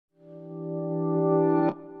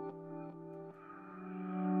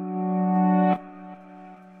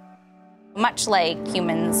Much like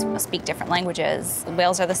humans speak different languages,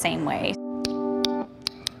 whales are the same way.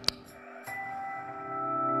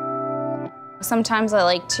 Sometimes I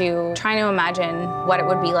like to try to imagine what it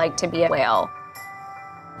would be like to be a whale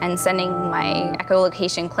and sending my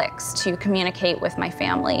echolocation clicks to communicate with my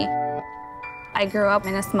family. I grew up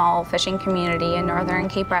in a small fishing community in northern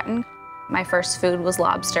Cape Breton. My first food was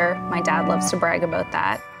lobster. My dad loves to brag about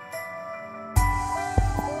that.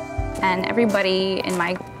 And everybody in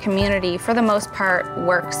my community, for the most part,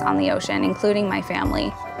 works on the ocean, including my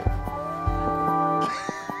family.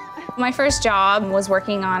 My first job was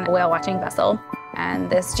working on a whale watching vessel, and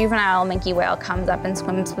this juvenile minke whale comes up and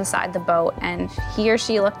swims beside the boat, and he or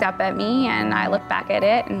she looked up at me, and I looked back at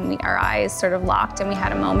it, and our eyes sort of locked, and we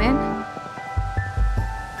had a moment.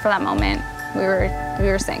 For that moment, we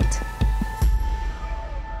were synced.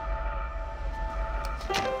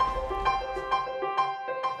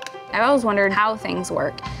 I've always wondered how things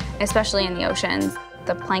work, especially in the oceans.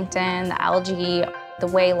 The plankton, the algae, the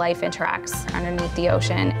way life interacts underneath the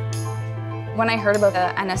ocean. When I heard about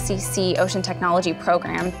the NSCC Ocean Technology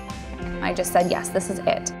Program, I just said, yes, this is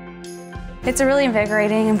it. It's a really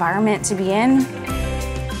invigorating environment to be in.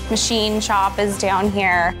 Machine shop is down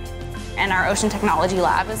here, and our ocean technology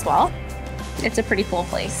lab as well. It's a pretty cool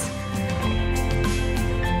place.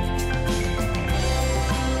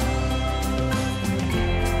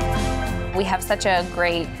 We have such a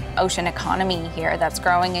great ocean economy here that's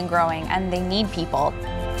growing and growing, and they need people.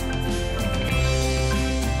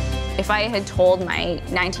 If I had told my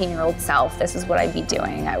 19-year-old self this is what I'd be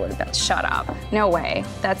doing, I would have been, shut up. No way.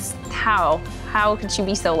 That's how could she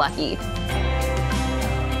be so lucky?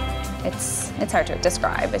 It's hard to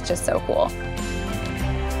describe. It's just so cool.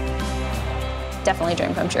 Definitely a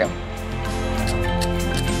dream come true.